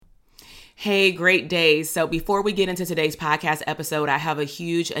Hey, great days. So before we get into today's podcast episode, I have a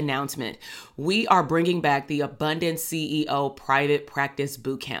huge announcement. We are bringing back the Abundance CEO Private Practice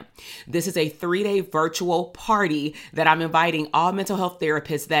Bootcamp. This is a 3-day virtual party that I'm inviting all mental health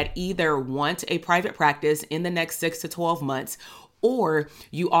therapists that either want a private practice in the next 6 to 12 months, or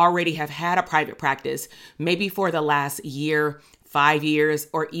you already have had a private practice, maybe for the last year, 5 years,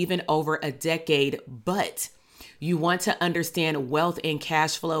 or even over a decade, but you want to understand wealth and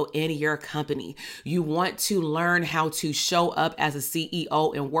cash flow in your company. You want to learn how to show up as a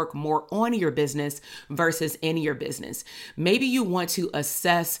CEO and work more on your business versus in your business. Maybe you want to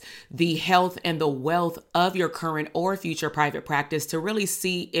assess the health and the wealth of your current or future private practice to really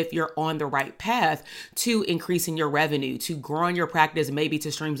see if you're on the right path to increasing your revenue, to growing your practice, maybe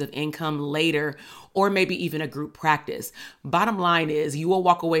to streams of income later, or maybe even a group practice. Bottom line is you will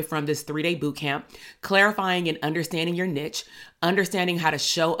walk away from this 3-day bootcamp clarifying and understanding your niche, understanding how to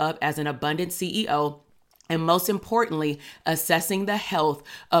show up as an abundant CEO, and most importantly, assessing the health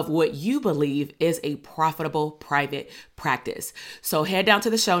of what you believe is a profitable private practice. So head down to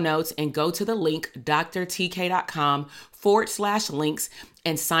the show notes and go to the link, drtk.com/links,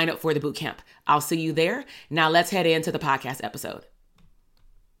 and sign up for the bootcamp. I'll see you there. Now let's head into the podcast episode.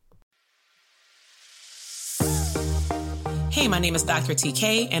 Hey, my name is Dr.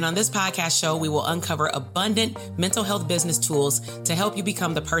 TK, and on this podcast show, we will uncover abundant mental health business tools to help you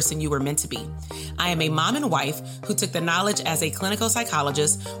become the person you were meant to be. I am a mom and wife who took the knowledge as a clinical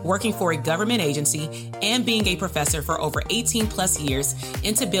psychologist, working for a government agency, and being a professor for over 18 plus years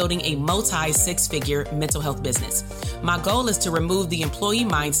into building a multi-6-figure mental health business. My goal is to remove the employee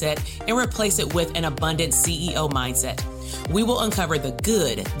mindset and replace it with an abundant CEO mindset. We will uncover the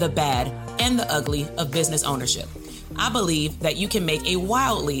good, the bad, and the ugly of business ownership. I believe that you can make a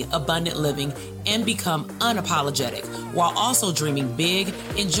wildly abundant living and become unapologetic while also dreaming big,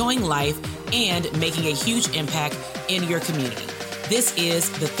 enjoying life, and making a huge impact in your community. This is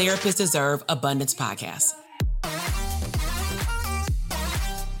the Therapists Deserve Abundance podcast.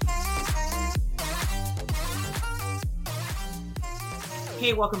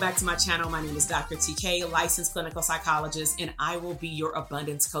 Hey, welcome back to my channel. My name is Dr. TK, licensed clinical psychologist, and I will be your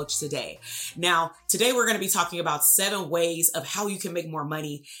abundance coach today. Now, today we're going to be talking about 7 ways of how you can make more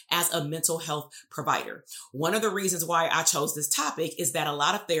money as a mental health provider. One of the reasons why I chose this topic is that a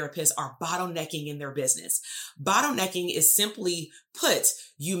lot of therapists are bottlenecking in their business. Bottlenecking is simply put,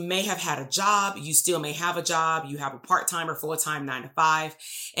 you may have had a job, you still may have a job, you have a part-time or full-time 9 to 5,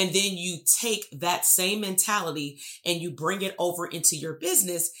 and then you take that same mentality and you bring it over into your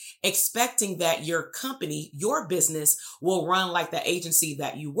business, expecting that your company, your business will run like the agency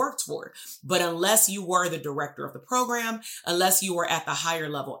that you worked for. But unless you were the director of the program, unless you were at the higher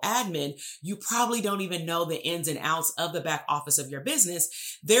level admin, you probably don't even know the ins and outs of the back office of your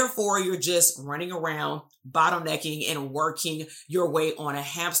business. Therefore, you're just running around bottlenecking and working your way on a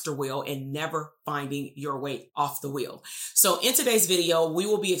hamster wheel and never finding your way off the wheel. So in today's video, we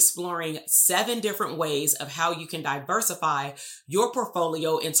will be exploring 7 different ways of how you can diversify your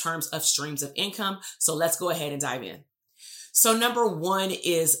portfolio in terms of streams of income. So let's go ahead and dive in. So number 1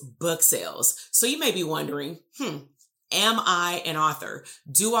 is book sales. So you may be wondering, am I an author?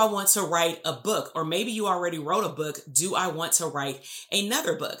 Do I want to write a book? Or maybe you already wrote a book. Do I want to write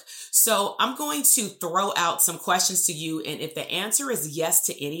another book? So I'm going to throw out some questions to you. And if the answer is yes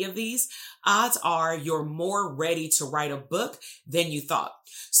to any of these, odds are you're more ready to write a book than you thought.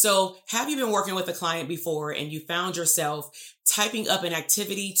 So have you been working with a client before and you found yourself typing up an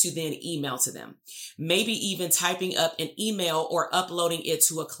activity to then email to them? Maybe even typing up an email or uploading it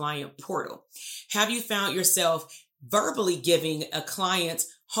to a client portal. Have you found yourself verbally giving a client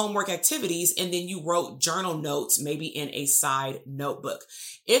homework activities and then you wrote journal notes, maybe in a side notebook?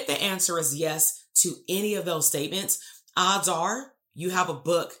 If the answer is yes to any of those statements, odds are you have a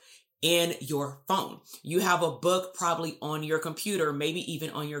book in your phone. You have a book probably on your computer, maybe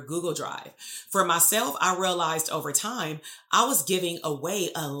even on your Google Drive. For myself, I realized over time, I was giving away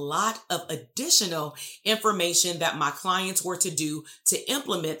a lot of additional information that my clients were to do to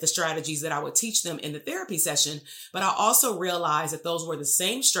implement the strategies that I would teach them in the therapy session. But I also realized that those were the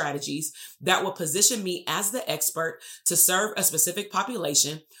same strategies that would position me as the expert to serve a specific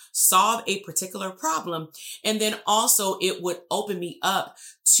population, solve a particular problem, and then also it would open me up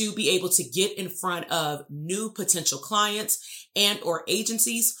to be able to get in front of new potential clients and or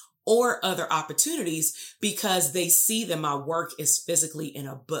agencies or other opportunities because they see that my work is physically in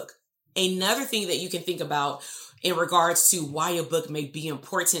a book. Another thing that you can think about in regards to why a book may be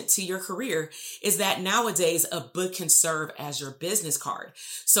important to your career is that nowadays a book can serve as your business card.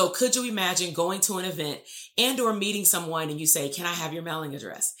 So could you imagine going to an event and or meeting someone and you say, "Can I have your mailing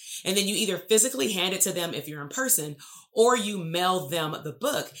address?" And then you either physically hand it to them if you're in person, or you mail them the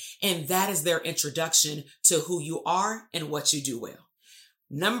book. And that is their introduction to who you are and what you do well.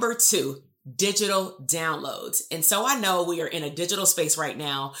 Number 2, digital downloads. And so I know we are in a digital space right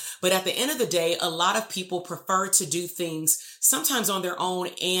now, but at the end of the day, a lot of people prefer to do things sometimes on their own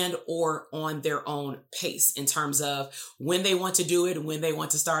and or on their own pace in terms of when they want to do it, when they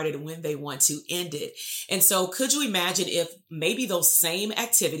want to start it, and when they want to end it. And so could you imagine if maybe those same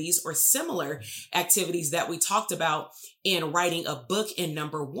activities or similar activities that we talked about in writing a book in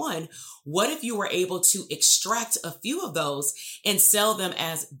number 1, what if you were able to extract a few of those and sell them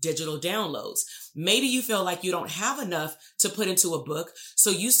as digital downloads? Maybe you feel like you don't have enough to put into a book,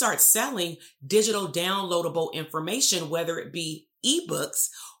 so you start selling digital downloadable information, whether it be ebooks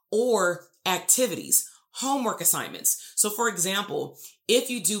or activities, homework assignments. So for example, if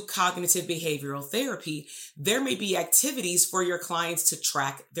you do cognitive behavioral therapy, there may be activities for your clients to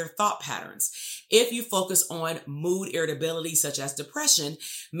track their thought patterns. If you focus on mood irritability, such as depression,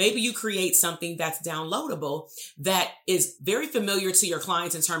 maybe you create something that's downloadable that is very familiar to your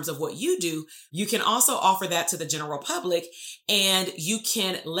clients in terms of what you do. You can also offer that to the general public, and you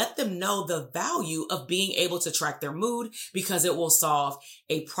can let them know the value of being able to track their mood because it will solve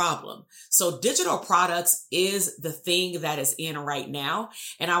a problem. So digital products is the thing that is in right now.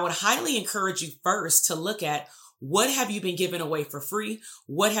 And I would highly encourage you first to look at what have you been giving away for free?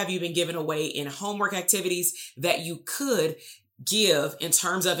 What have you been giving away in homework activities that you could give in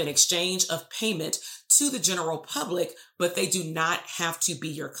terms of an exchange of payment to the general public, but they do not have to be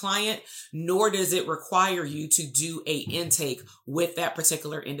your client, nor does it require you to do an intake with that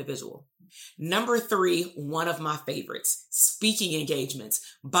particular individual. Number 3, one of my favorites, speaking engagements.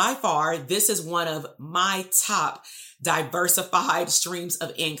 By far, this is one of my top diversified streams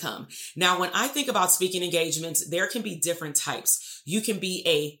of income. Now, when I think about speaking engagements, there can be different types. You can be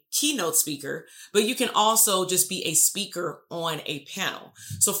a keynote speaker, but you can also just be a speaker on a panel.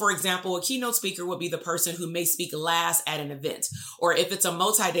 So for example, a keynote speaker would be the person who may speak last at an event, or if it's a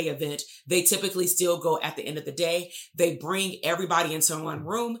multi-day event, they typically still go at the end of the day. They bring everybody into one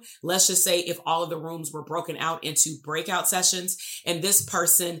room. Let's just say if all of the rooms were broken out into breakout sessions, and this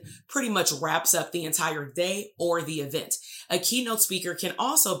person pretty much wraps up the entire day or the event. A keynote speaker can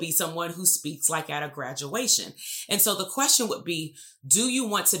also be someone who speaks like at a graduation. And so the question would be, do you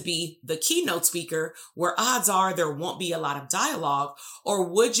want to be the keynote speaker where odds are there won't be a lot of dialogue, or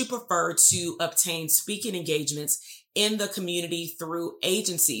would you prefer to obtain speaking engagements in the community through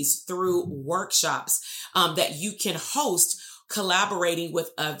agencies, through workshops that you can host, collaborating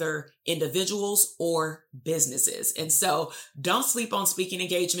with other individuals or businesses? And so don't sleep on speaking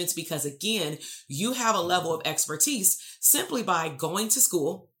engagements, because again, you have a level of expertise simply by going to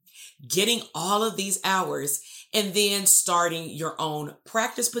school, getting all of these hours, and then starting your own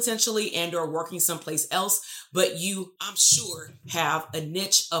practice potentially and or working someplace else. But you, I'm sure, have a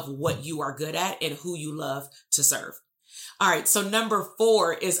niche of what you are good at and who you love to serve. All right, so number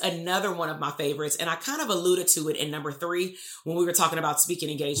 4 is another one of my favorites, and I kind of alluded to it in number 3 when we were talking about speaking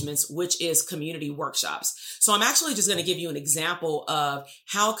engagements, which is community workshops. So I'm actually just going to give you an example of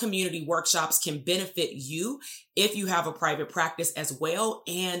how community workshops can benefit you if you have a private practice as well,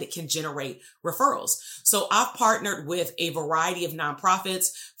 and it can generate referrals. So I've partnered with a variety of nonprofits,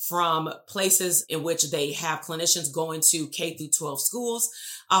 from places in which they have clinicians going to K through 12 schools.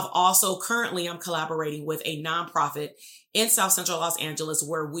 I'm collaborating with a nonprofit in South Central Los Angeles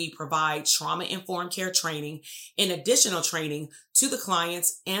where we provide trauma-informed care training and additional training to the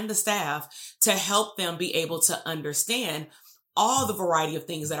clients and the staff to help them be able to understand all the variety of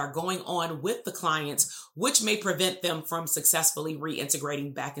things that are going on with the clients, which may prevent them from successfully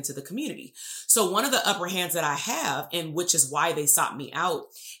reintegrating back into the community. So one of the upper hands that I have, and which is why they sought me out,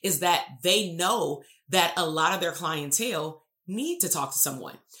 is that they know that a lot of their clientele need to talk to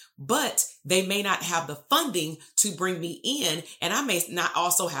someone, but they may not have the funding to bring me in, and I may not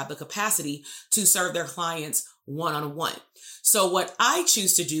also have the capacity to serve their clients one-on-one. So what I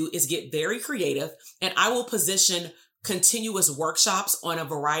choose to do is get very creative, and I will position continuous workshops on a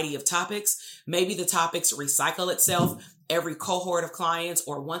variety of topics. Maybe the topics recycle itself every cohort of clients,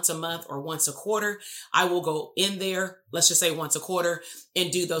 or once a month or once a quarter. I will go in there, let's just say once a quarter,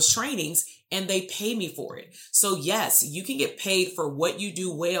 and do those trainings, and they pay me for it. So yes, you can get paid for what you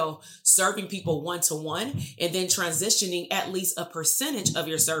do well, serving people one-to-one, and then transitioning at least a percentage of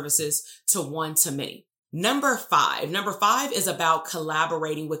your services to one-to-many. Number 5 is about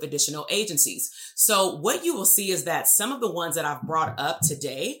collaborating with additional agencies. So what you will see is that some of the ones that I've brought up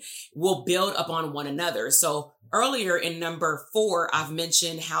today will build upon one another. So earlier in number 4, I've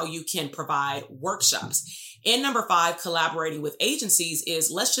mentioned how you can provide workshops. And number 5, collaborating with agencies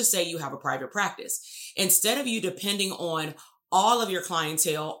is, let's just say you have a private practice. Instead of you depending on all of your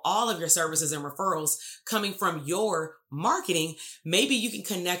clientele, all of your services and referrals coming from your marketing, maybe you can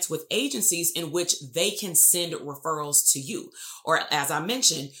connect with agencies in which they can send referrals to you. Or as I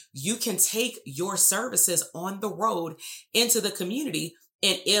mentioned, you can take your services on the road into the community.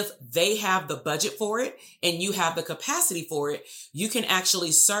 And if they have the budget for it and you have the capacity for it, you can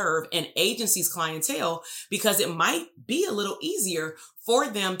actually serve an agency's clientele, because it might be a little easier for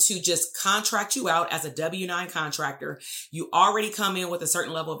them to just contract you out as a W-9 contractor. You already come in with a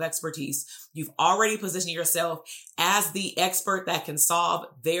certain level of expertise. You've already positioned yourself as the expert that can solve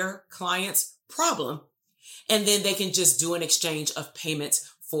their client's problem. And then they can just do an exchange of payments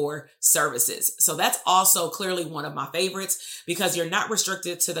for services. So that's also clearly one of my favorites, because you're not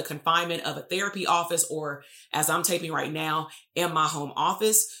restricted to the confinement of a therapy office, or as I'm taping right now, in my home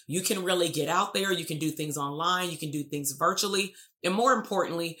office. You can really get out there. You can do things online. You can do things virtually. And more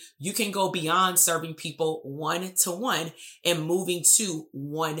importantly, you can go beyond serving people one-to-one and moving to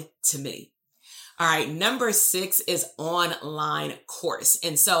one-to-many. All right, number 6 is online course.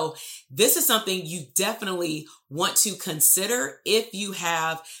 And so this is something you definitely want to consider if you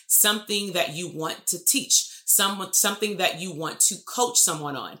have something that you want to teach, something that you want to coach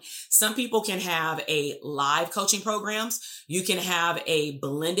someone on. Some people can have a live coaching programs. You can have a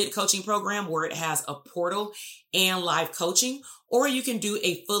blended coaching program where it has a portal and live coaching, or you can do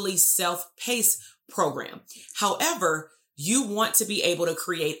a fully self-paced program. However, you want to be able to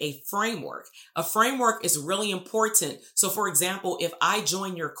create a framework. A framework is really important. So for example, if I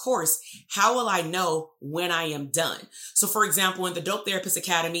join your course, how will I know when I am done? So for example, in the Dope Therapist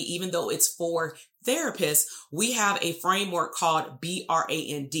Academy, even though it's for therapists, we have a framework called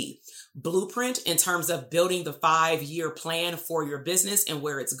BRAND, Blueprint, in terms of building the 5-year plan for your business and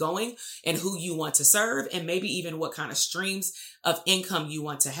where it's going and who you want to serve, and maybe even what kind of streams of income you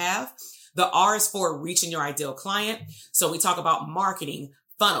want to have. The R is for reaching your ideal client. So we talk about marketing,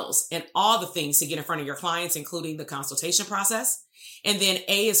 funnels, and all the things to get in front of your clients, including the consultation process. And then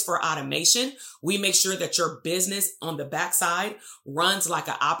A is for automation. We make sure that your business on the backside runs like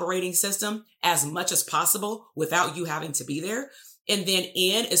an operating system as much as possible without you having to be there. And then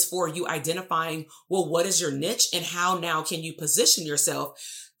N is for you identifying, well, what is your niche and how now can you position yourself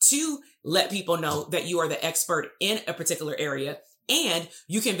to let people know that you are the expert in a particular area, and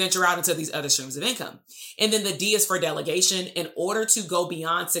you can venture out into these other streams of income. And then the D is for delegation. In order to go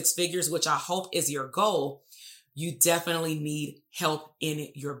beyond 6 figures, which I hope is your goal, you definitely need help in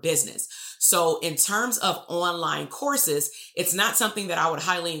your business. So in terms of online courses, it's not something that I would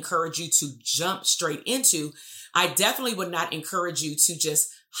highly encourage you to jump straight into. I definitely would not encourage you to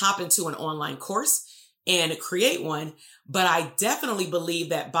just hop into an online course and create one. But I definitely believe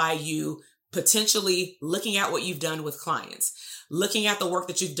that by you potentially looking at what you've done with clients, looking at the work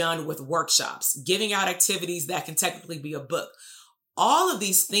that you've done with workshops, giving out activities that can technically be a book, all of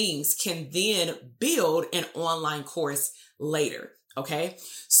these things can then build an online course later. Okay.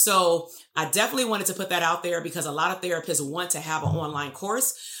 So I definitely wanted to put that out there, because a lot of therapists want to have an online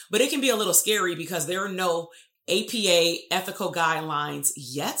course, but it can be a little scary because there are no APA ethical guidelines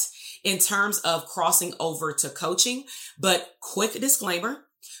yet in terms of crossing over to coaching. But quick disclaimer,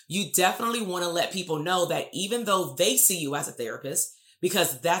 you definitely want to let people know that even though they see you as a therapist,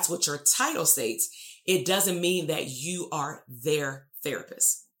 because that's what your title states, it doesn't mean that you are their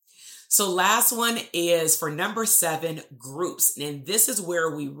therapist. So last one is for number 7, groups. And this is where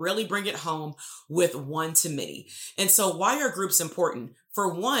we really bring it home with one-to-many. And so why are groups important?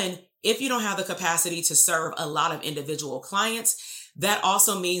 For one, if you don't have the capacity to serve a lot of individual clients, that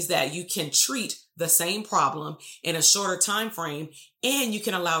also means that you can treat the same problem in a shorter time frame, and you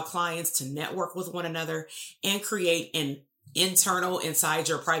can allow clients to network with one another and create an internal, inside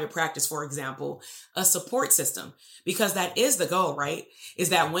your private practice, for example, a support system, because that is the goal, right? Is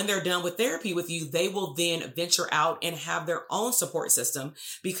that when they're done with therapy with you, they will then venture out and have their own support system,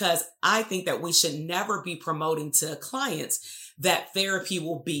 because I think that we should never be promoting to clients that therapy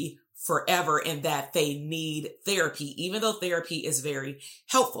will be forever and that they need therapy, even though therapy is very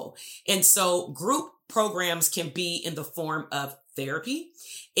helpful. And so group programs can be in the form of therapy.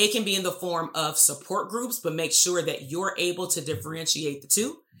 It can be in the form of support groups, but make sure that you're able to differentiate the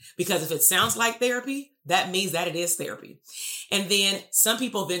two, because if it sounds like therapy, that means that it is therapy. And then some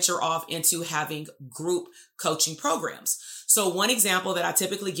people venture off into having group coaching programs. So one example that I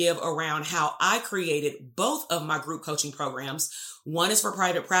typically give around how I created both of my group coaching programs One is for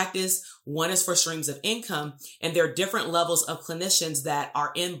private practice, one is for streams of income, and there are different levels of clinicians that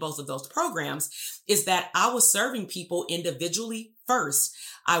are in both of those programs, is that I was serving people individually first.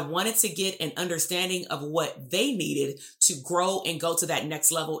 I wanted to get an understanding of what they needed to grow and go to that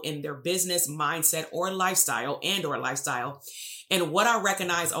next level in their business, mindset, or lifestyle. And what I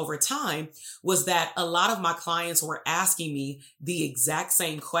recognized over time was that a lot of my clients were asking me the exact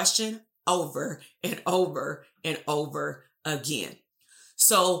same question over and over and over again.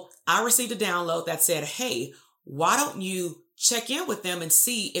 So I received a download that said, hey, why don't you check in with them and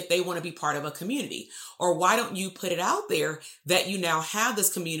see if they want to be part of a community? Or why don't you put it out there that you now have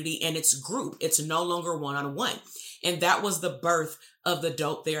this community and it's group? It's no longer one-on-one. And that was the birth of the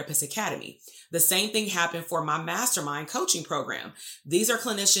Dope Therapist Academy. The same thing happened for my mastermind coaching program. These are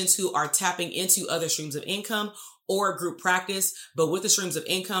clinicians who are tapping into other streams of income or group practice, but with the streams of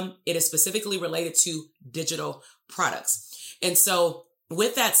income, it is specifically related to digital products. And so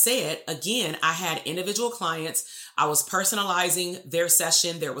with that said, again, I had individual clients. I was personalizing their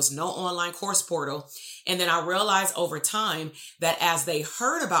session. There was no online course portal. And then I realized over time that as they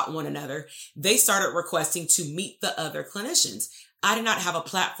heard about one another, they started requesting to meet the other clinicians. I did not have a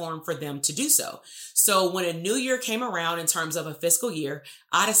platform for them to do so. So when a new year came around in terms of a fiscal year,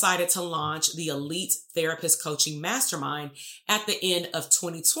 I decided to launch the Elite Therapist Coaching Mastermind at the end of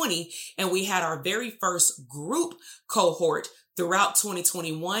 2020. And we had our very first group cohort throughout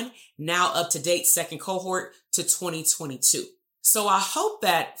 2021, now up to date second cohort to 2022. So I hope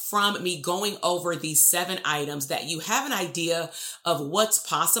that from me going over these 7 items that you have an idea of what's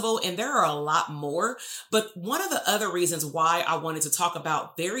possible. And there are a lot more. But one of the other reasons why I wanted to talk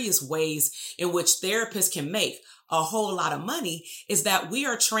about various ways in which therapists can make a whole lot of money is that we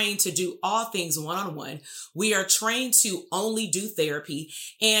are trained to do all things one-on-one. We are trained to only do therapy.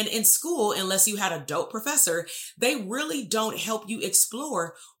 And in school, unless you had a dope professor, they really don't help you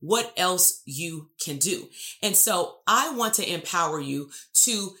explore what else you can do. And so I want to empower you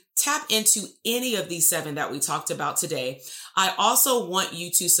to tap into any of these 7 that we talked about today. I also want you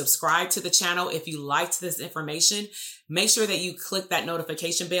to subscribe to the channel if you liked this information. Make sure that you click that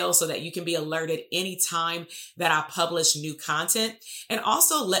notification bell so that you can be alerted anytime that I publish new content. And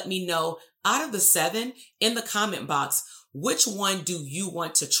also let me know, out of the 7 in the comment box, which one do you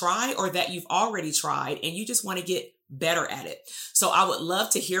want to try or that you've already tried and you just want to get better at it. So I would love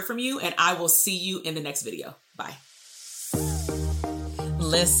to hear from you, and I will see you in the next video. Bye.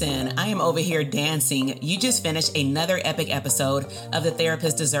 Listen, I am over here dancing. You just finished another epic episode of the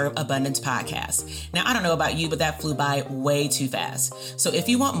Therapists Deserve Abundance podcast. Now, I don't know about you, but that flew by way too fast. So if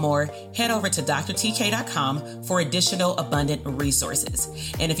you want more, head over to drtk.com for additional abundant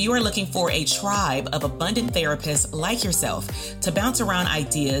resources. And if you are looking for a tribe of abundant therapists like yourself to bounce around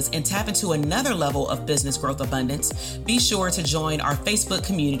ideas and tap into another level of business growth abundance, be sure to join our Facebook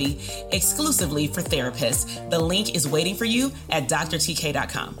community exclusively for therapists. The link is waiting for you at drtk.com.